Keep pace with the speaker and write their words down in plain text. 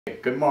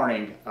Good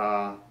morning.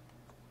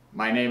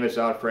 My name is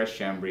Alfred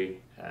Schembri,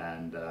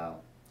 and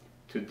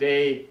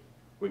today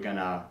we're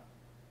gonna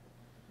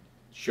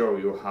show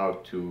you how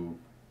to,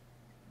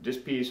 this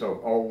piece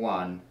of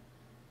 01,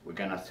 we're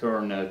gonna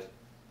turn it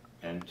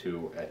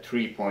into a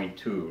 3-point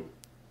tool,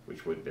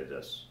 which would be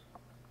this.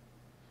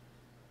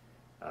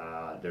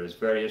 There's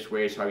various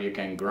ways how you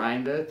can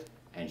grind it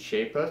and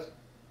shape it.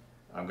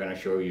 I'm gonna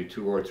show you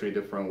 2 or 3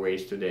 different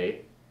ways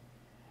today,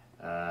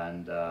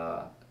 and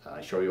I'll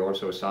show you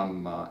also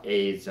some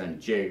aids and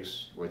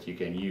jigs what you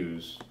can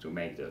use to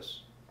make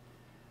this.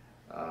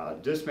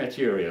 This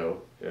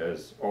material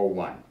is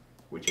 01,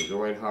 which is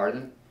oil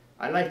hardened.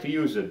 I like to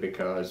use it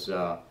because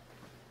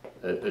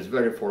it's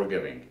very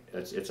forgiving.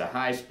 It's a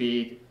high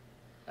speed.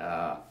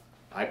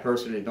 I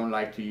personally don't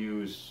like to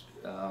use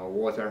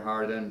water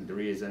hardened. The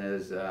reason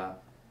is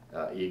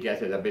you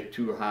get it a bit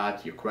too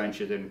hot, you quench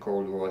it in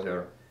cold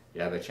water,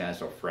 you have a chance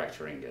of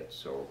fracturing it.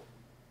 So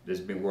this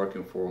has been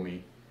working for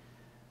me,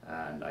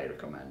 and I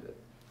recommend it.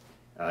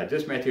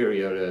 This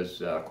material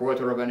is a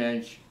 1/4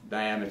 inch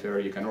diameter.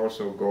 You can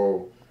also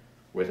go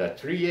with a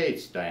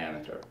 3/8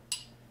 diameter.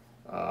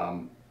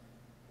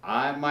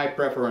 My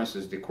preference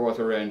is the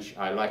 1/4 inch.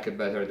 I like it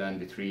better than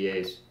the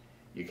 3/8.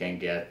 You can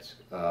get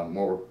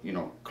more,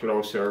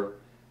 closer,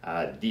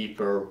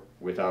 deeper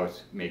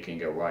without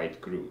making a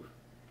wide groove.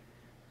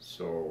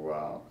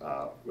 So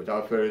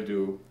without further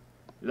ado,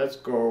 let's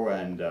go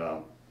and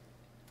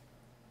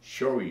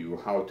show you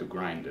how to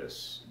grind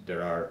this.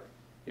 There are,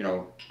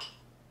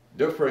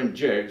 different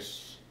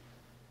jigs.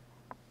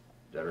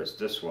 There is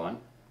this one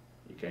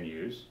you can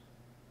use.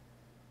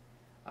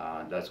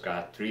 That's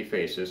got 3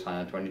 faces,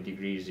 120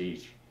 degrees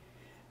each.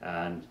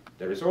 And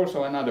there is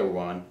also another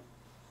one.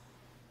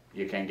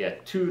 You can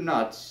get 2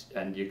 nuts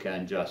and you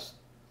can just,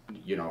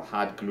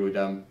 hot glue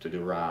them to the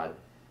rod.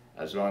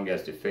 As long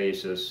as the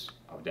faces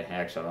of the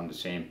hex are on the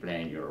same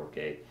plane, you're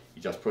okay.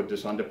 You just put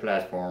this on the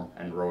platform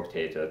and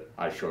rotate it.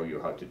 I'll show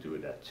you how to do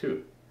that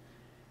too.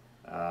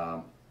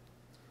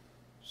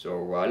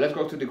 So let's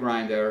go to the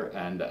grinder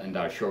and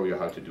I'll show you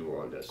how to do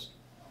all this.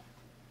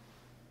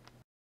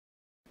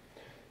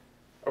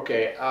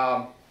 Okay,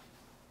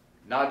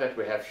 now that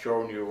we have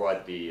shown you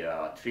what the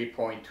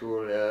 3-point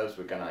tool is,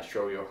 we're gonna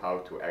show you how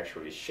to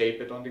actually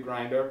shape it on the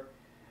grinder,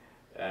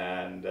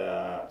 and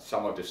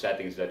some of the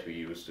settings that we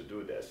use to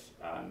do this.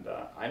 And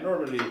I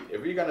normally,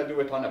 if we're gonna do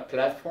it on a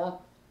platform,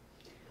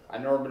 I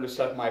normally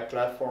set my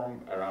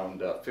platform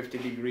around 50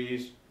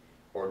 degrees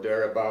or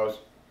thereabouts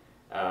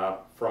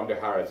from the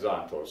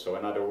horizontal. So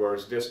in other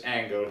words, this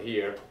angle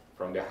here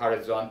from the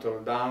horizontal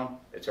down,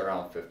 it's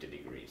around 50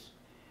 degrees.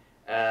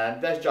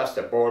 And that's just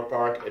a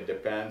ballpark. It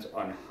depends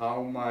on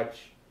how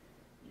much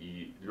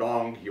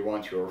long you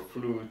want your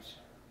flute,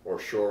 or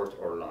short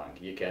or long.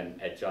 You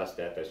can adjust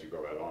that as you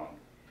go along.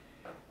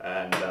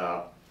 And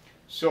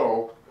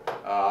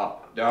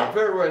there are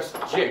various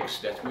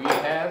jigs that we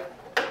have.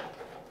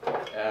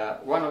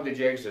 One of the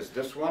jigs is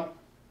this one,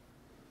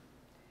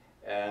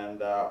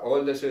 and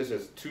all this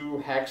is 2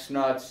 hex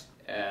nuts,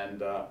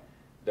 and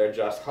they're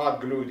just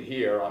hot glued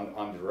here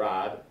on the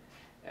rod,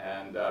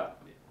 and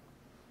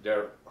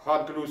they're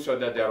hot glued so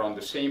that they're on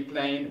the same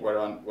plane, where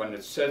when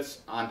it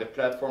sits on the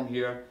platform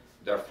here,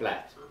 they're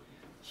flat.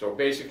 So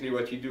basically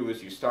what you do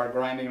is you start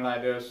grinding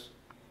like this,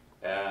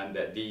 and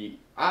the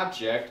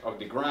object of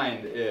the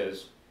grind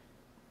is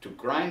to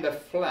grind it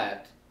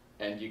flat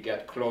and you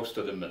get close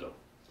to the middle.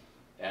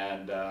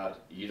 And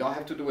you don't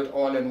have to do it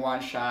all in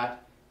one shot.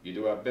 You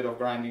do a bit of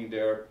grinding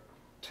there,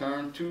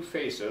 turn 2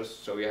 faces,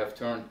 so you have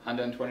turned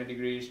 120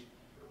 degrees,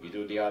 you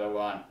do the other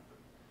one,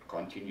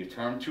 continue,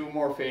 turn 2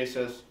 more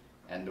faces,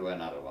 and do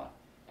another one.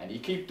 And you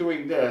keep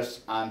doing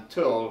this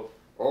until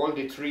all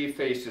the 3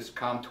 faces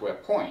come to a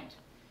point.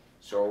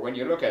 So when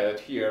you look at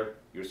it here,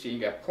 you're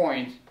seeing a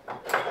point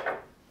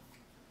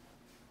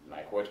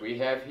like what we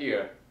have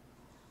here,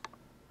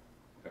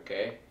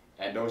 okay?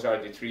 And those are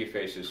the 3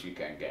 faces you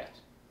can get.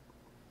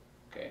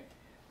 Okay,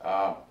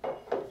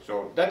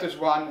 so that is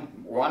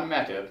one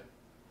method.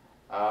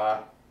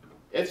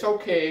 It's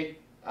okay.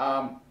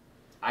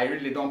 I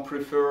really don't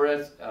prefer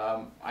it.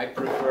 I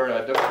prefer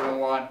a different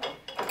one,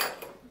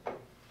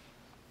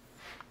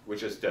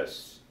 which is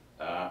this.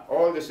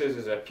 All this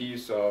is a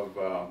piece of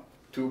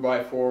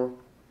 2x4,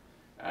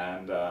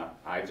 and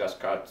I just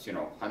cut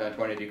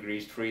 120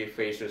 degrees, 3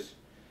 faces.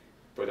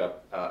 Put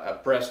a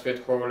press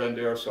fit hole in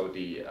there so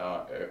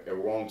it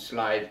won't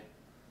slide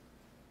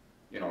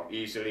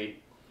easily.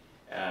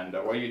 And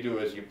what you do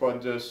is you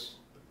put this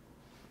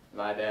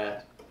like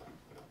that.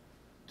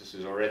 This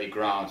is already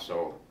ground,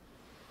 so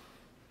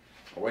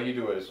what you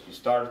do is you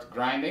start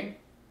grinding.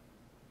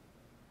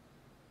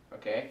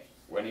 Okay,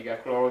 when you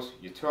get close,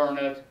 you turn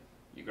it,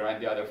 you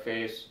grind the other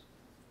face,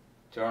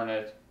 turn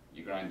it,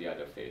 you grind the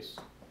other face.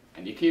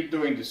 And you keep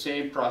doing the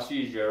same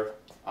procedure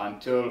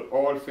until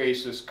all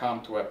faces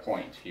come to a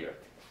point here.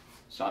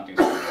 Something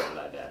similar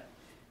like that.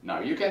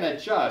 Now you can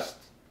adjust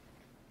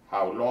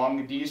how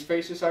long these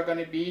faces are going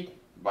to be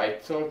by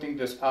tilting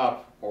this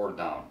up or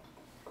down.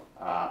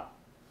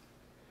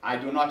 I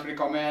do not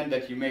recommend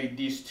that you make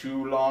these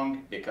too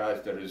long,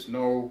 because there is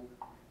no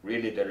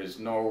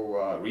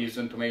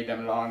reason to make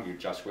them long. You're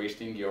just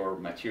wasting your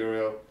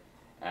material,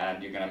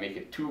 and you're gonna make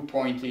it too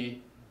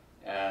pointy,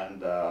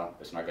 and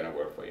it's not gonna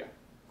work for you.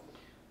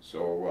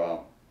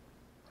 So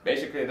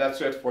basically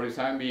that's it for the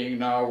time being.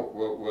 Now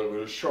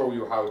we'll show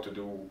you how to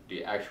do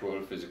the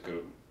actual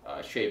physical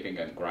shaping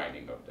and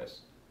grinding of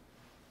this.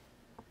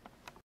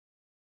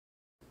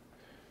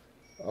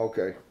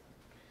 Okay.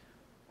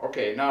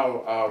 Okay,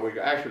 now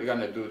we're actually going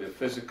to do the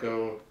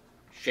physical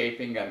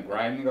shaping and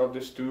grinding of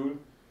this tool,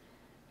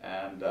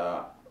 and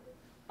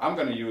I'm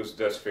going to use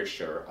this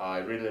fixture. I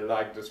really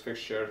like this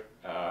fixture.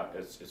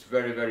 It's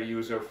very, very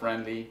user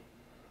friendly,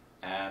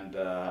 and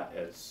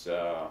it's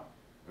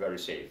very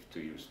safe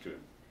to use too.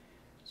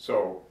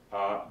 So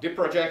the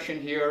projection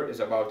here is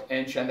about 1.5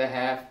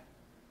 inches.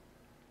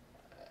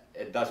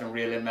 It doesn't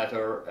really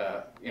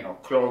matter, you know,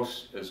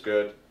 close is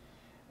good.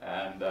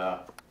 And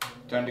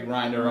turn the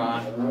grinder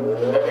on,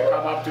 let it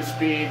come up to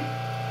speed,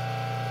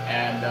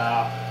 and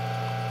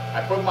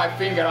I put my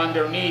finger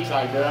underneath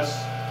like this,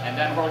 and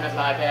then hold it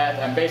like that,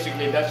 and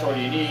basically that's all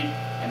you need.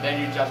 And then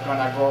you're just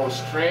gonna go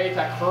straight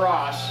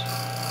across,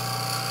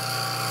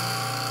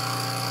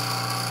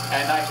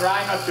 and I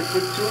try not to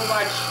put too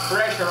much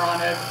pressure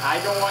on it. I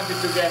don't want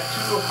it to get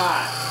too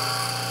hot.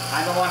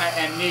 I don't want to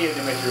anneal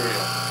the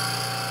material.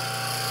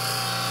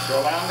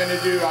 So what I'm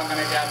gonna do, I'm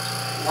gonna get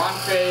one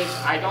face.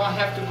 I don't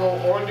have to go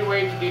all the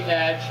way to the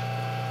edge.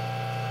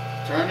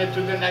 Turn it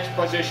to the next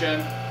position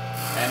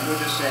and do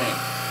the same.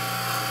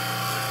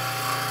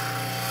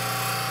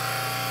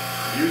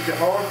 Use the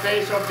whole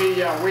face of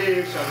the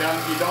wheel so that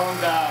you don't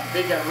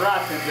dig a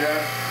rut in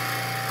there,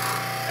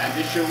 and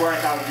this should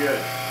work out good.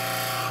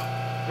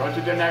 Go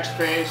to the next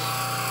face.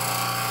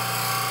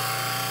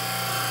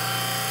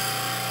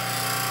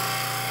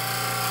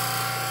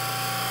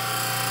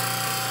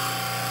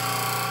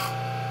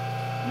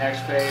 Next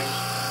face.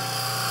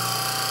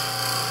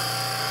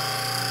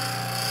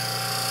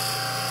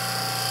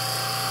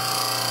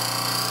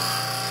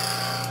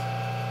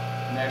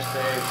 Next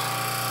page.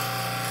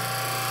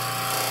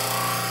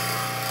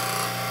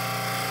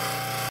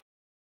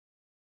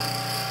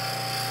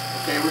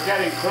 Okay, we're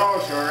getting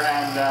closer,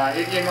 and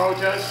if you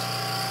notice,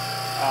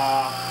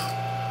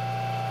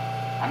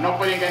 I'm not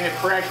putting any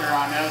pressure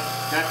on it.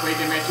 That way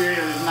the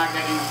material is not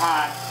getting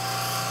hot.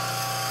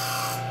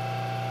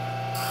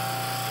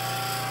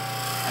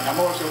 And I'm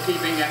also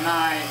keeping an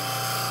eye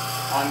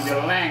on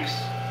the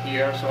lengths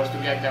here so as to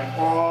get them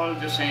all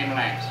the same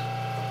length.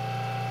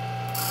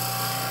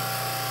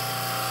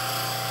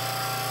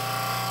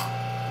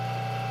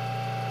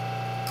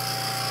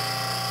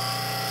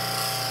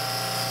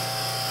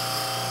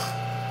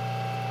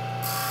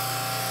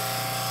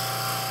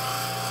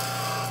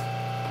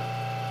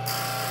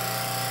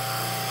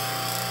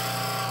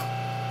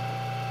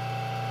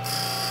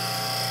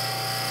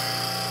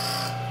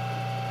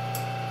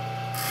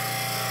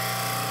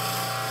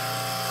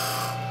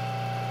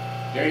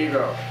 There you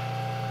go.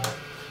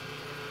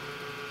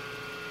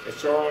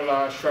 It's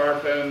all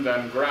sharpened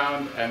and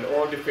ground, and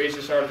all the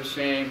faces are the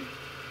same,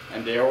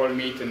 and they all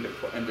meet in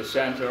the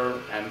center,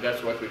 and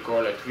that's what we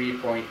call a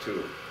 3-point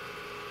tool.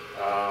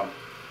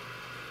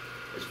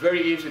 It's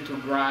very easy to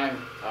grind.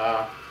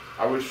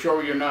 I will show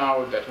you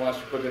now that once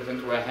you put it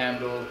into a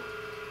handle,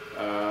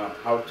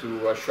 how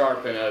to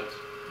sharpen it.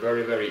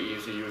 Very, very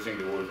easy using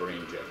the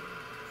Wolverine jig.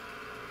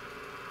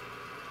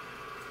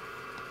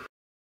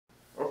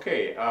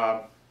 Okay.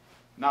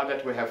 Now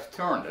that we have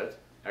turned it,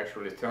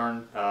 actually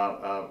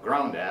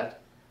ground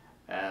that,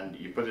 and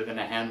you put it in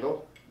a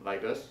handle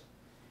like this.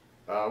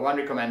 One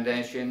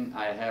recommendation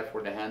I have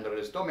for the handle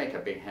is don't make a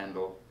big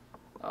handle,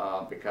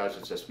 because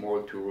it's a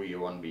small tool, you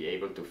won't be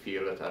able to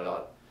feel it a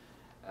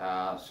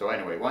lot. So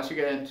anyway, once you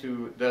get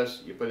into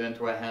this, you put it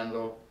into a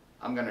handle.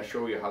 I'm going to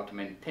show you how to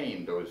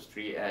maintain those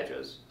 3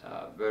 edges.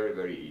 Very,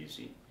 very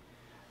easy.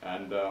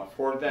 And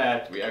for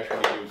that, we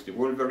actually use the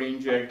Wolverine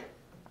jig,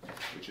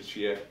 which is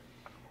here.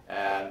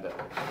 And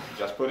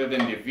just put it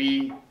in the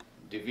V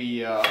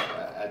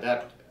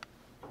adapt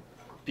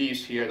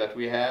piece here that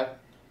we have.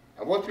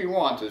 And what we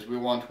want is we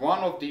want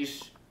one of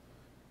these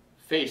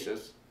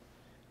faces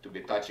to be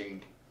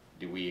touching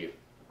the wheel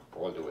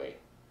all the way.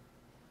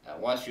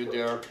 And once you're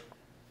there,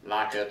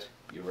 lock it,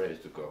 you're ready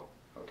to go.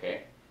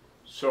 Okay?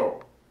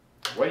 So,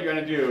 what you're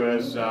going to do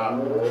is you're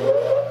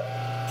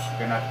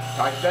going to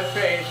touch that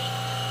face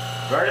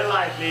very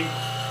lightly.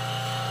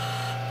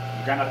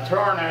 You're going to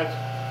turn it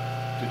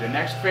to the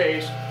next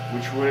face,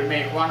 which will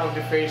make one of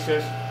the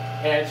faces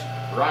edge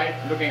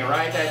looking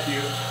right at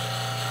you.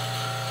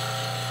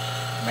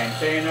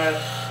 Maintain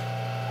it,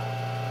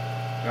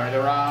 turn it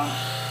around,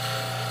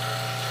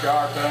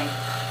 sharpen,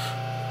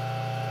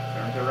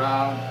 turn it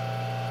around,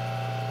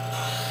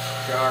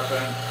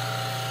 sharpen.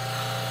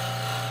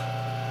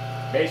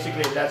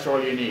 Basically that's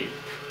all you need.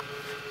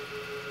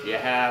 You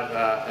have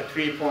a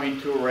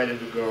 3-point tool ready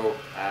to go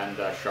and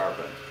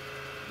sharpen.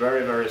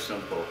 Very, very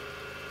simple.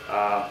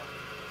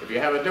 If you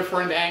have a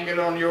different angle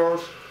on yours,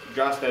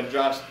 just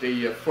adjust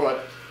the foot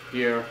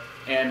here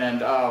in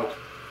and out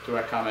to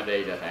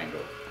accommodate that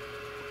angle.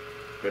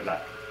 Good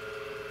luck.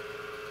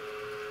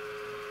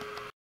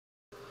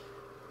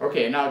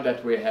 Okay, now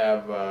that we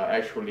have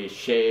actually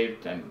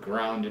shaped and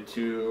ground the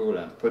tool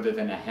and put it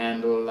in a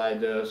handle like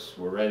this,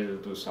 we're ready to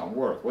do some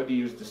work. What do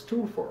you use this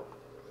tool for?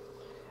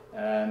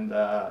 And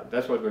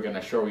that's what we're going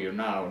to show you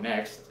now.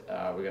 Next,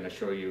 we're going to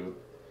show you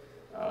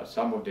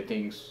some of the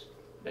things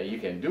that you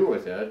can do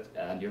with it,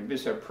 and you'll be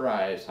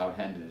surprised how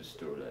handy this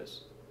tool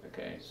is.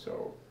 Okay,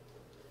 so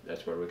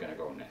that's where we're going to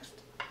go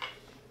next.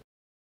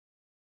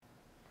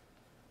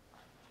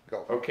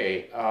 Go.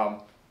 Okay,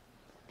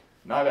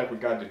 now that we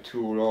got the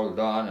tool all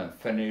done and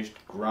finished,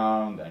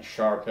 ground and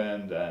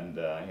sharpened, and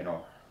you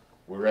know,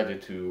 we're ready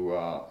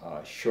to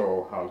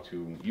show how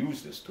to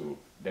use this tool.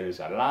 There is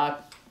a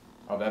lot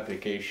of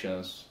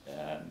applications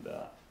and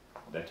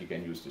that you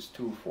can use this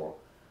tool for.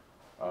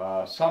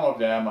 Some of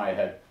them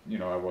I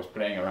was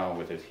playing around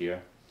with it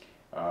here.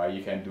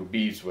 You can do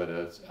beads with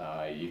it.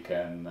 You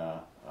can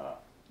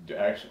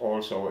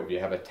also, if you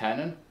have a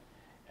tenon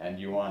and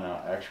you want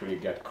to actually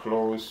get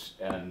close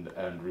and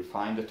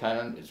refine the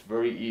tenon, it's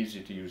very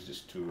easy to use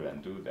this tool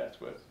and do that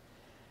with.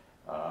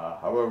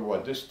 However,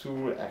 what this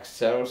tool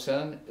excels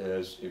in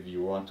is if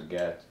you want to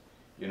get,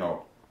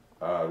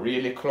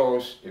 really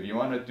close. If you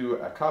want to do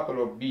a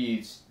couple of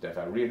beads that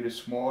are really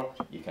small,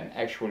 you can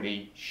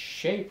actually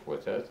shape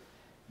with it,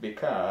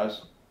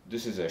 because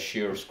this is a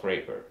shear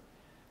scraper.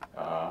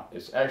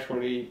 It's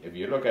actually, if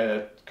you look at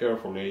it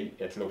carefully,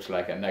 it looks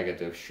like a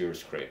negative shear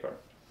scraper.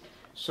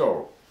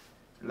 So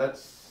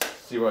let's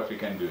see what we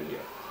can do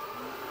here.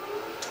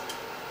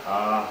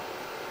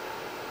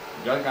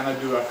 Just gonna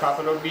do a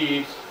couple of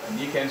beads, and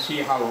you can see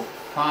how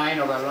fine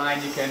of a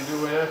line you can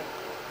do with it.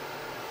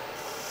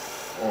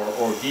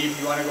 Or deep,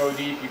 you want to go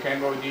deep, you can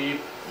go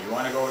deep. You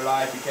want to go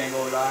light, you can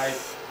go light.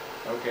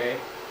 Okay.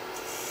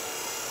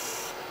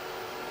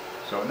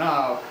 So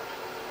now,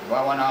 if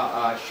I want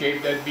to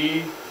shape that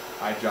bead,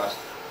 I just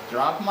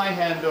drop my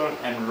handle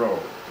and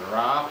roll.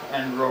 Drop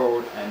and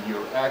roll, and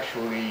you're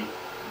actually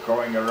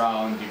going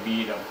around the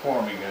bead and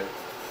forming it.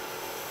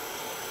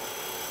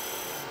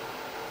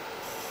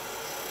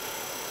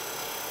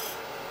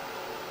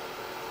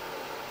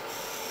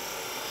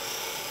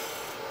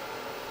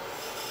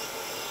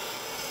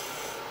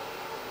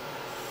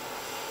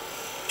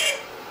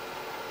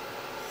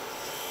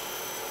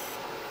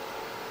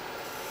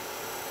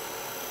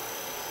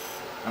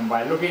 And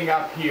by looking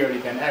up here, you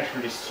can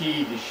actually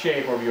see the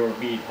shape of your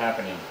bead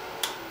happening.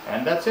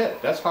 And that's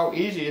it. That's how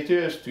easy it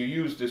is to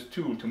use this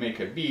tool to make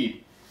a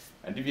bead.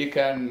 And if you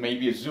can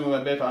maybe zoom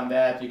a bit on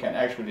that, you can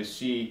actually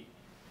see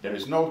there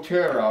is no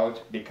tear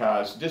out,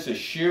 because this is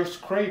shear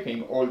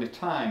scraping all the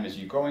time as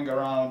you're going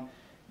around.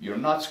 You're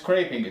not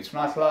scraping, it's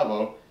not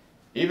level.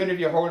 Even if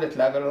you hold it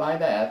level like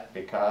that,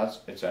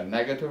 because it's a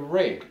negative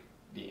rake,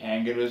 the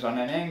angle is on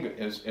an angle,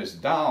 is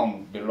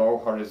down below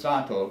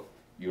horizontal,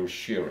 you're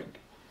shearing.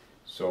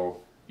 So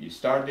you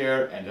start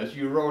there, and as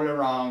you roll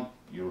around,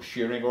 you're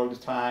shearing all the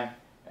time,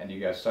 and you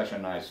get such a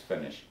nice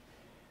finish.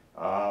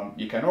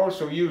 You can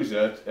also use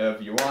it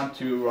if you want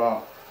to,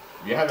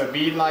 if you have a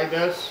bead like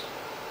this,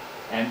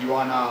 and you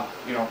want to,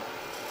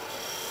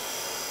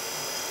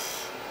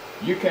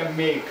 you can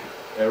make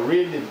a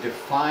really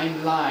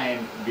defined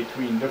line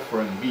between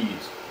different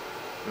beads.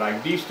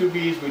 Like these two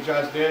beads we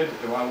just did,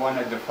 if I want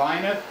to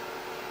define it,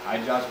 I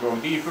just go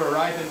deeper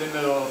right in the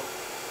middle,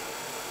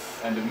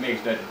 and it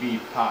makes that bead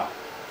pop.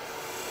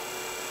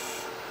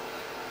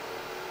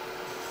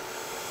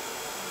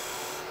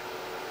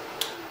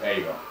 There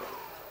you go.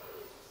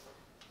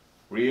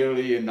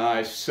 Really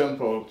nice,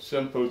 simple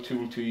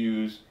tool to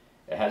use.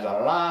 It has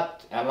a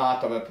lot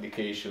of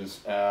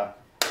applications.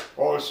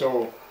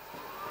 Also,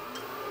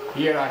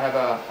 here I have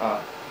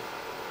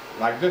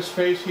like this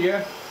face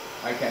here,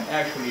 I can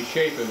actually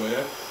shape it with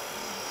it.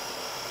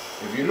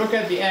 If you look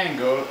at the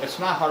angle, it's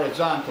not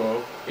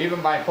horizontal.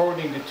 Even by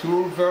holding the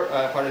tool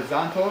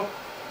horizontal,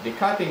 the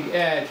cutting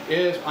edge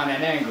is on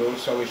an angle,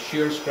 so it's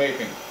shear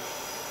scraping.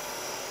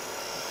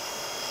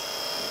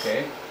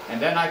 Okay,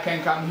 and then I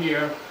can come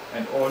here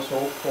and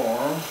also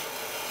form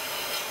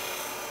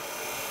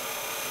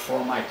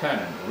my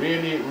tenon.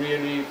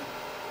 Really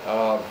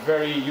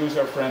very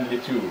user-friendly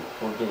tool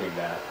for doing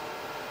that.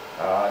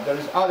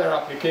 There's other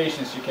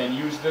applications you can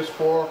use this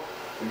for.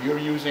 If you're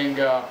using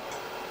a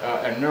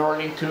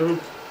knurling tool,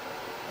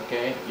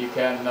 okay, you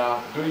can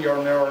do your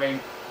knurling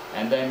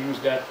and then use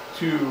that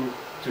tool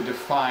to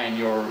define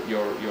your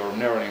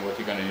knurling, what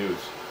you're going to use.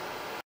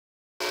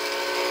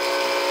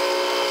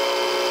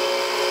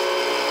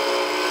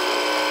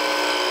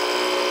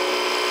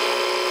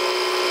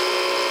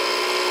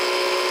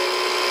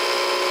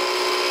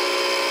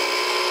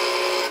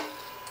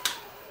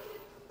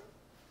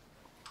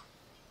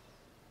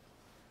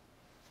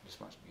 This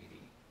must be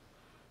the...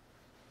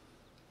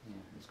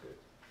 Yeah, that's good.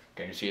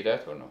 Can you see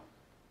that or no?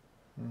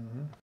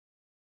 Mm-hmm.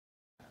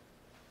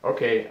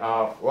 Okay,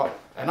 well,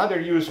 another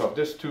use of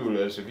this tool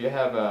is if you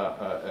have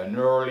a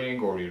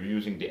knurling, or you're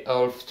using the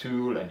ELF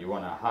tool and you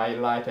want to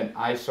highlight and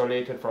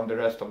isolate it from the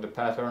rest of the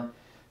pattern,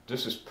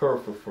 this is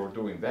perfect for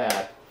doing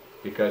that,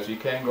 because you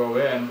can go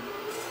in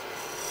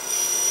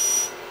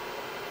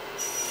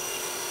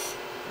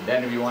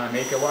Then if you want to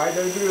make a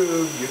wider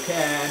groove, you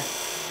can.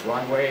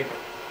 One way,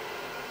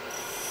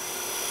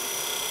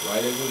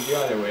 wider groove the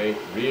other way,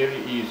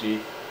 really easy.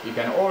 You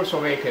can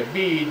also make a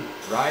bead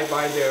right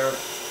by there.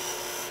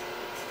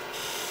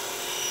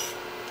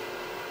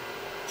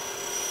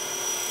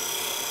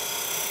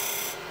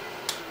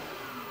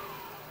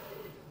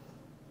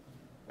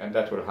 And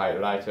that will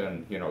highlight,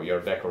 you know, your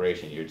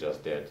decoration you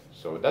just did.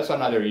 So that's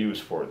another use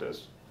for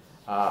this.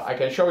 I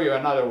can show you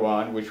another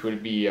one, which will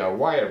be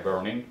wire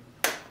burning.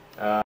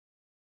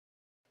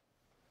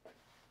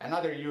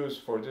 Another use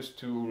for this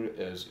tool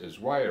is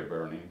wire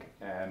burning,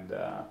 and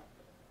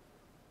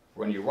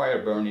when you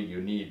wire burning, you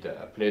need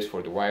a place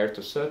for the wire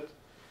to sit.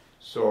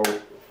 So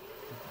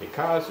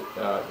because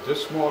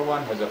this small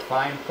one has a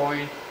fine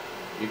point,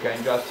 you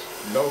can just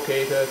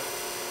locate it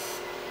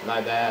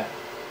like that.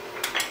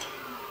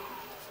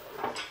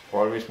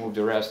 Always move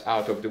the rest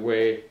out of the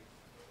way.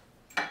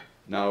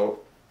 Now,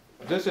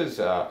 this is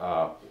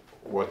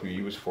what we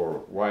use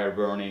for wire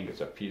burning.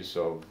 It's a piece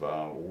of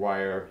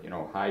wire, you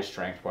know, high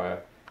strength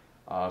wire.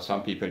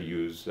 Some people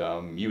use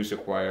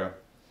music wire.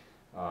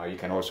 You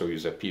can also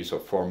use a piece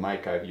of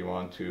formica if you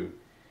want to.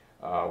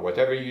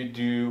 Whatever you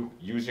do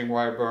using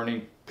wire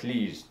burning,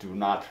 please do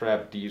not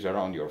wrap these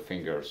around your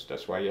fingers.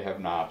 That's why you have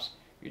knobs.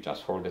 You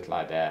just hold it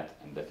like that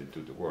and let it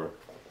do the work.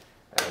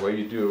 And what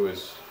you do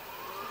is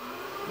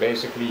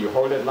basically you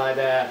hold it like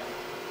that,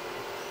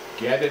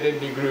 get it in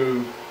the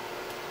groove,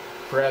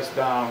 press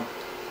down,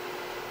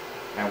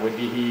 and with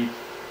the heat,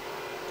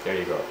 there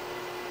you go.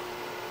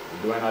 You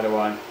do another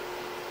one.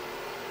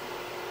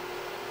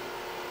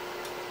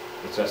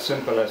 It's as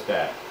simple as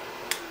that.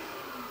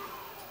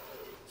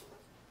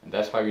 And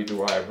that's how you do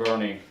wire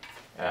burning.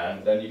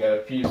 And then you get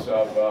a piece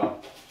of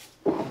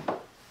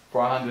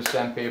 400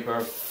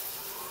 sandpaper,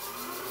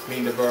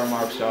 clean the burr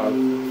marks out,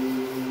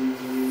 and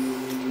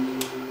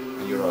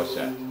you're all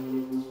set.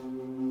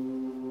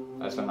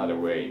 That's another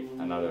way,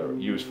 another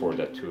use for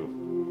that too.